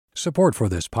Support for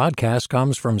this podcast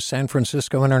comes from San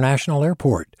Francisco International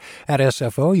Airport. At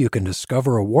SFO, you can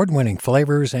discover award-winning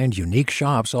flavors and unique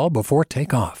shops all before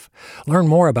takeoff. Learn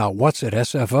more about what's at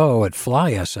SFO at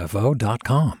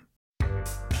flysfo.com.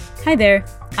 Hi there,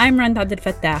 I'm Rand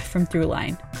Abdel-Fattah from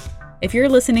Throughline. If you're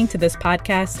listening to this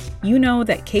podcast, you know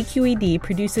that KQED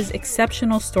produces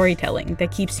exceptional storytelling that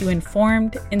keeps you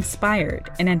informed, inspired,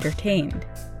 and entertained.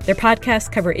 Their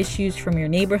podcasts cover issues from your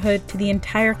neighborhood to the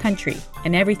entire country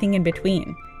and everything in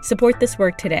between. Support this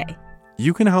work today.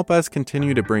 You can help us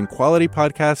continue to bring quality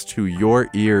podcasts to your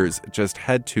ears. Just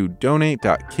head to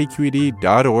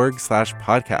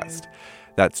donate.kqed.org/podcast.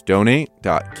 That's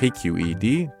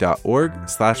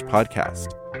donate.kqed.org/podcast.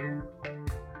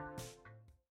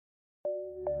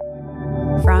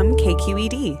 From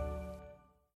KQED.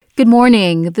 Good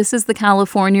morning. This is the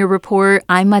California Report.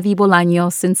 I'm Madi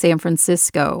Bolaños in San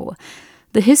Francisco.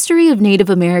 The history of Native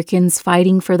Americans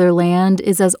fighting for their land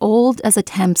is as old as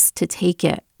attempts to take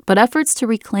it, but efforts to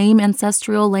reclaim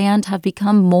ancestral land have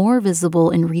become more visible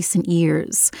in recent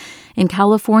years. In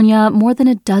California, more than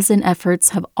a dozen efforts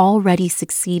have already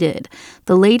succeeded,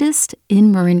 the latest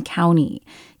in Marin County.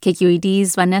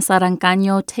 KQED's Vanessa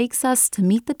Rancaño takes us to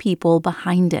meet the people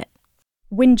behind it.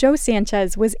 When Joe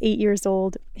Sanchez was 8 years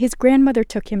old, his grandmother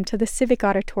took him to the Civic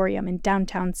Auditorium in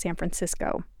downtown San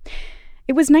Francisco.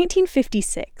 It was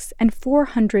 1956, and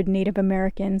 400 Native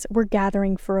Americans were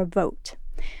gathering for a vote.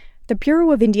 The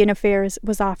Bureau of Indian Affairs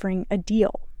was offering a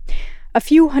deal, a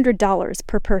few $100s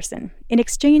per person, in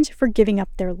exchange for giving up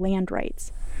their land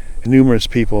rights. Numerous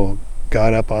people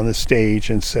got up on the stage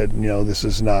and said, this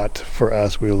is not for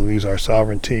us. We'll lose our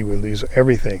sovereignty. We'll lose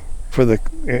everything for a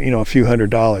few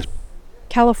 $100s.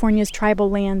 California's tribal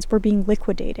lands were being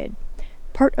liquidated,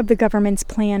 part of the government's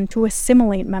plan to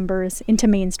assimilate members into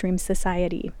mainstream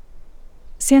society.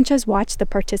 Sanchez watched the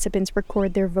participants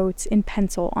record their votes in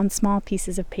pencil on small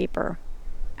pieces of paper.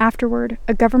 Afterward,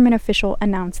 a government official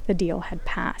announced the deal had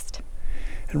passed.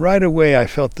 And right away, I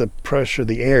felt the pressure,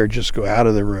 the air just go out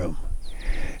of the room.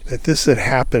 That this had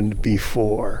happened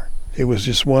before. It was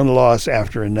just one loss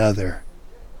after another.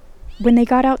 When they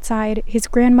got outside, his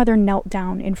grandmother knelt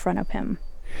down in front of him.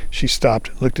 She stopped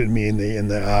and looked at me in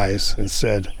the eyes and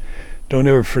said, "Don't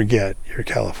ever forget you're a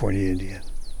California Indian.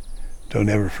 Don't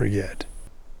ever forget."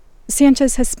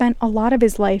 Sanchez has spent a lot of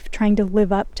his life trying to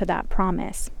live up to that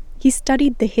promise. He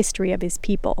studied the history of his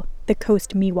people, the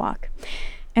Coast Miwok.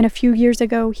 And a few years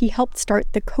ago, he helped start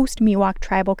the Coast Miwok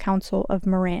Tribal Council of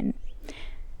Marin.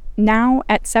 Now,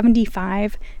 at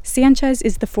 75, Sanchez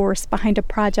is the force behind a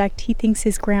project he thinks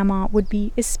his grandma would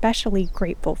be especially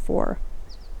grateful for.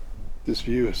 This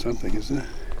view is something, isn't it?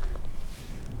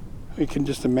 We can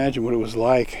just imagine what it was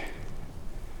like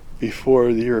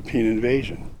before the European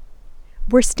invasion.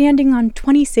 We're standing on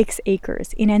 26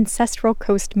 acres in Ancestral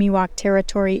Coast Miwok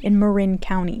territory in Marin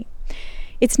County.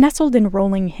 It's nestled in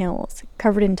rolling hills,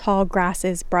 covered in tall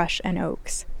grasses, brush, and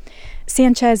oaks.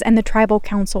 Sanchez and the tribal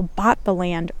council bought the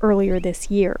land earlier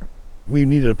this year. We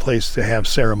needed a place to have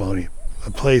ceremony,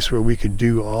 a place where we could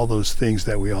do all those things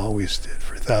that we always did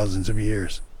for thousands of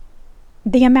years.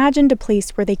 They imagined a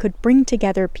place where they could bring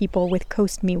together people with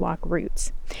Coast Miwok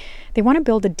roots. They want to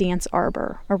build a dance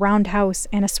arbor, a roundhouse,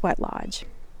 and a sweat lodge.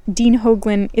 Dean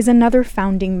Hoagland is another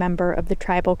founding member of the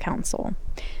tribal council.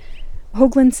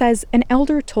 Hoagland says an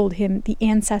elder told him the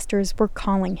ancestors were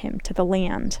calling him to the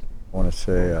land. I want to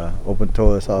say, open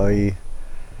toes ai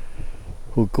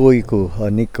hukuiku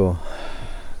aniko.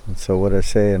 And so what I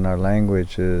say in our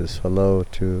language is hello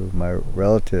to my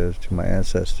relatives, to my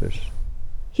ancestors.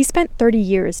 He spent 30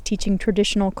 years teaching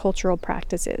traditional cultural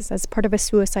practices as part of a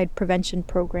suicide prevention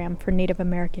program for Native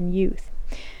American youth.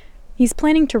 He's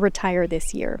planning to retire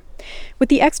this year. With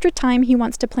the extra time, he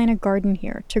wants to plant a garden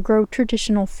here to grow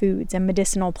traditional foods and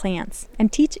medicinal plants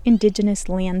and teach indigenous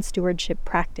land stewardship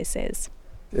practices.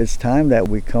 It's time that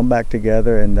we come back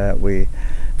together and that we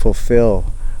fulfill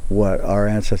what our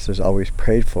ancestors always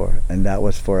prayed for, and that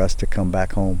was for us to come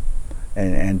back home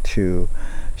and to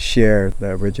share the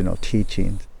original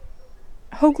teachings.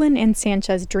 Hoagland and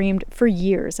Sanchez dreamed for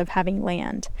years of having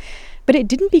land, but it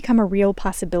didn't become a real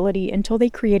possibility until they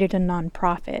created a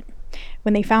nonprofit.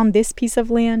 When they found this piece of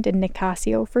land in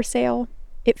Nicasio for sale,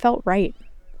 it felt right.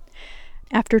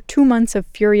 After 2 months of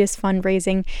furious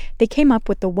fundraising, they came up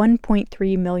with the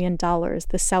 $1.3 million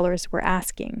the sellers were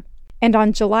asking. And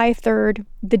on July 3rd,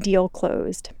 the deal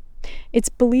closed. It's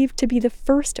believed to be the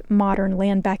first modern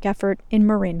land back effort in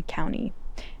Marin County.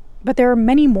 But there are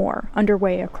many more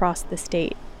underway across the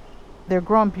state. They're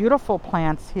growing beautiful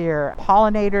plants here.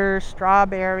 Pollinators,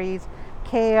 strawberries,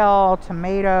 kale,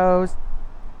 tomatoes.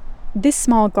 This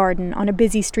small garden on a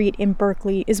busy street in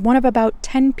Berkeley is one of about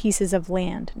 10 pieces of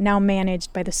land now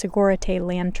managed by the Sogorea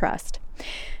Land Trust.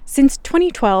 Since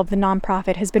 2012, the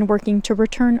nonprofit has been working to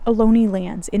return Ohlone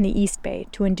lands in the East Bay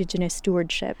to Indigenous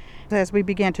stewardship. As we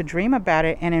began to dream about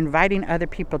it and inviting other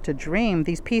people to dream,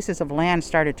 these pieces of land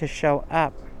started to show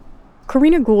up.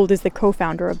 Karina Gould is the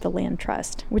co-founder of the Land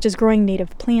Trust, which is growing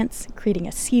native plants, creating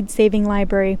a seed-saving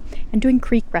library, and doing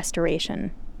creek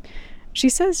restoration. She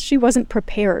says she wasn't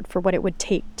prepared for what it would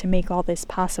take to make all this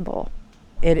possible.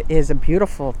 It is a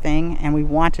beautiful thing, and we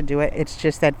want to do it. It's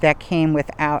just that came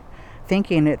without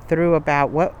thinking it through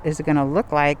about what is it going to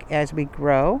look like as we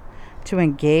grow to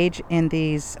engage in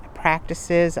these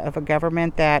practices of a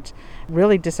government that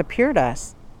really disappeared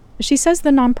us. She says the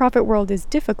nonprofit world is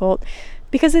difficult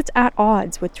because it's at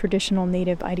odds with traditional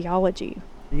Native ideology.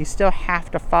 You still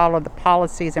have to follow the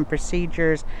policies and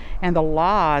procedures and the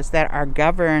laws that are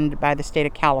governed by the state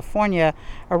of California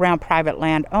around private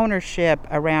land ownership,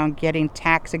 around getting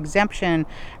tax exemption,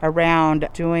 around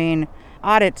doing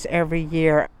audits every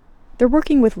year. They're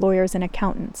working with lawyers and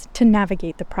accountants to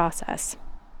navigate the process.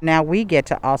 Now we get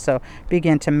to also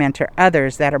begin to mentor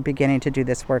others that are beginning to do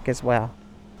this work as well.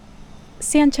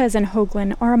 Sanchez and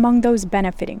Hoagland are among those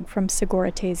benefiting from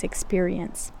Sogorete's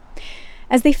experience.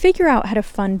 As they figure out how to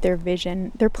fund their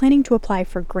vision, they're planning to apply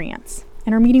for grants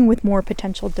and are meeting with more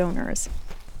potential donors.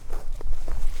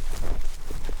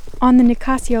 On the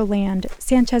Nicasio land,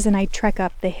 Sanchez and I trek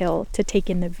up the hill to take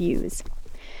in the views.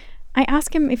 I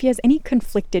ask him if he has any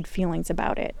conflicted feelings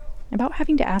about it, about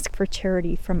having to ask for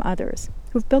charity from others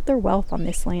who've built their wealth on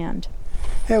this land.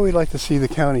 Yeah, we'd like to see the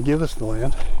county give us the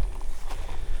land,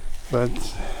 but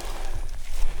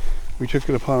we took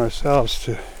it upon ourselves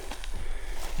to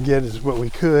get as what we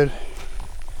could,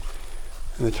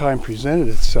 and the time presented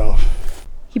itself.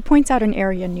 He points out an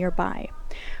area nearby,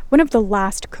 one of the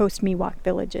last Coast Miwok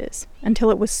villages, until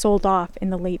it was sold off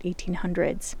in the late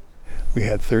 1800s. We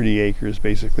had 30 acres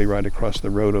basically right across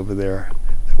the road over there.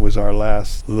 That was our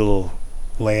last little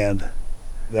land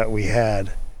that we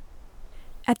had.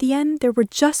 At the end, there were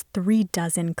just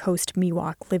 36 Coast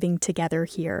Miwok living together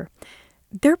here.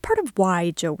 They're part of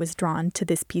why Joe was drawn to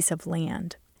this piece of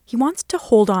land. He wants to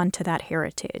hold on to that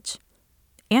heritage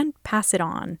and pass it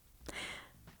on.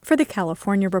 For the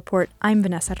California Report, I'm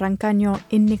Vanessa Rancaño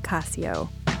in Nicasio.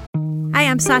 Hi,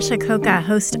 I'm Sasha Coca,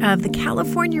 host of the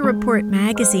California Report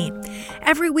magazine.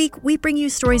 Every week, we bring you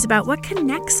stories about what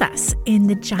connects us in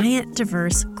the giant,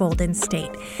 diverse Golden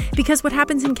State. Because what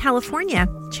happens in California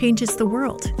changes the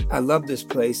world. I love this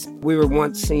place. We were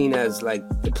once seen as like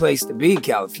the place to be,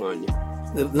 California.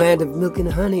 The land of milk and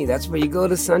honey. That's where you go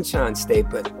to Sunshine State,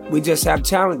 but we just have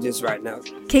challenges right now.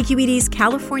 KQED's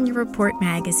California Report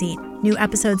magazine. New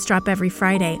episodes drop every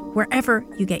Friday, wherever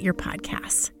you get your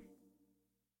podcasts.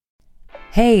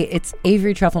 Hey, it's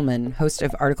Avery Trufelman, host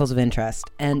of Articles of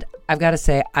Interest, and I've got to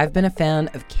say, I've been a fan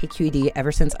of KQED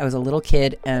ever since I was a little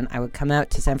kid, and I would come out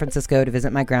to San Francisco to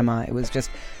visit my grandma. It was just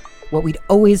what we'd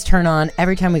always turn on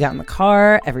every time we got in the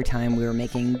car, every time we were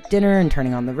making dinner and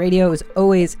turning on the radio. It was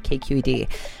always KQED.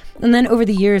 And then over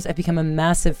the years, I've become a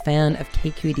massive fan of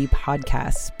KQED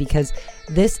podcasts because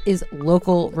this is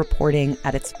local reporting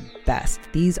at its best.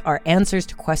 These are answers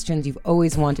to questions you've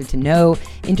always wanted to know,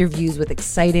 interviews with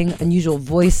exciting, unusual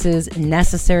voices,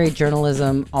 necessary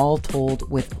journalism, all told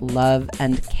with love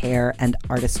and care and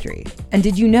artistry. And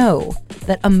did you know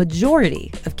that a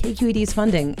majority of KQED's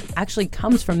funding actually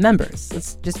comes from members?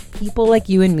 It's just people like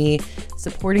you and me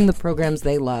supporting the programs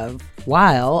they love,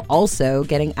 while also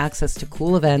getting access to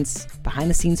cool events,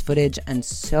 behind-the-scenes footage, and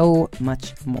so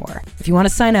much more. If you want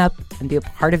to sign up and be a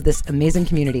part of this amazing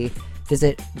community,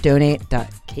 visit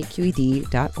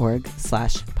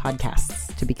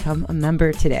donate.kqed.org/podcasts to become a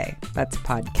member today. That's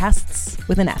podcasts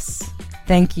with an S.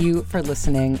 Thank you for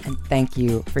listening, and thank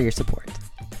you for your support.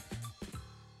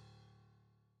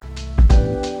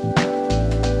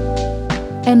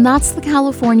 And that's the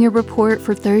California Report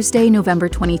for Thursday, November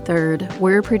 23rd.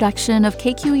 We're a production of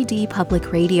KQED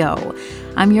Public Radio.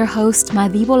 I'm your host,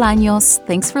 Madi Bolaños.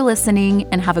 Thanks for listening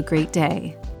and have a great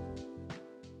day.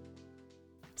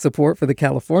 Support for the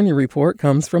California Report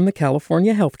comes from the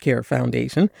California Healthcare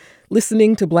Foundation,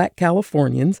 Listening to Black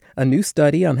Californians, a new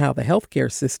study on how the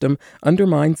healthcare system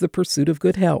undermines the pursuit of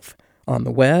good health, on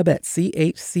the web at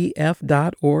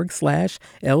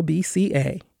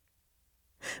chcf.org/LBCA.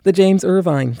 The James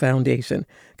Irvine Foundation,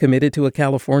 committed to a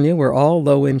California where all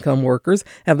low-income workers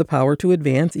have the power to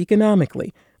advance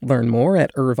economically. Learn more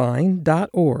at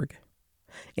irvine.org.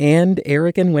 And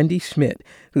Eric and Wendy Schmidt,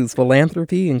 whose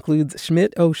philanthropy includes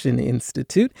Schmidt Ocean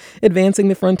Institute, advancing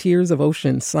the frontiers of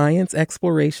ocean science,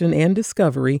 exploration, and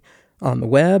discovery, on the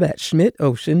web at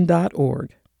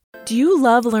schmidtocean.org. Do you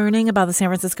love learning about the San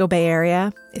Francisco Bay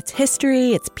Area? Its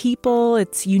history, its people,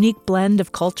 its unique blend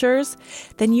of cultures?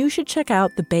 Then you should check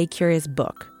out the Bay Curious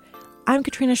book. I'm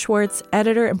Katrina Schwartz,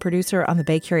 editor and producer on the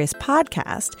Bay Curious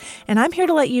podcast, and I'm here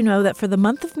to let you know that for the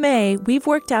month of May, we've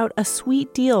worked out a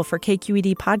sweet deal for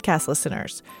KQED podcast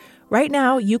listeners. Right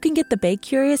now, you can get the Bay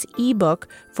Curious ebook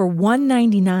for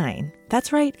 $1.99.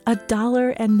 That's right,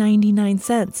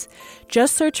 $1.99.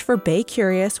 Just search for Bay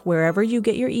Curious wherever you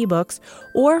get your ebooks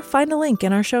or find a link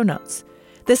in our show notes.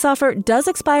 This offer does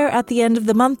expire at the end of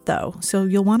the month, though, so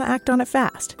you'll want to act on it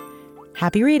fast.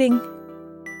 Happy reading!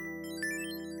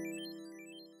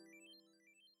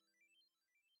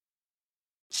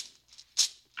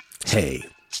 Hey,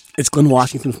 it's Glenn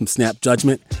Washington from Snap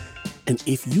Judgment, and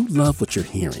if you love what you're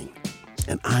hearing,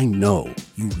 and I know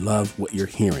you love what you're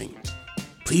hearing,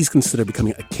 please consider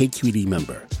becoming a KQED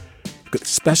member. You get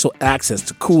special access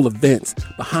to cool events,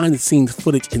 behind-the-scenes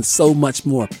footage, and so much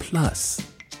more. Plus,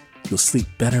 you'll sleep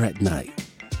better at night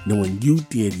knowing you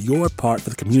did your part for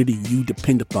the community you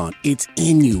depend upon. It's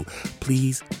in you.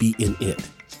 Please be in it.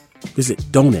 Visit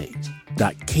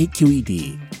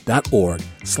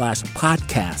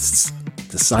donate.kqed.org/podcasts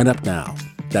to sign up now.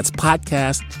 That's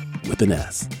podcast with an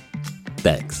S.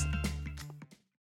 Thanks.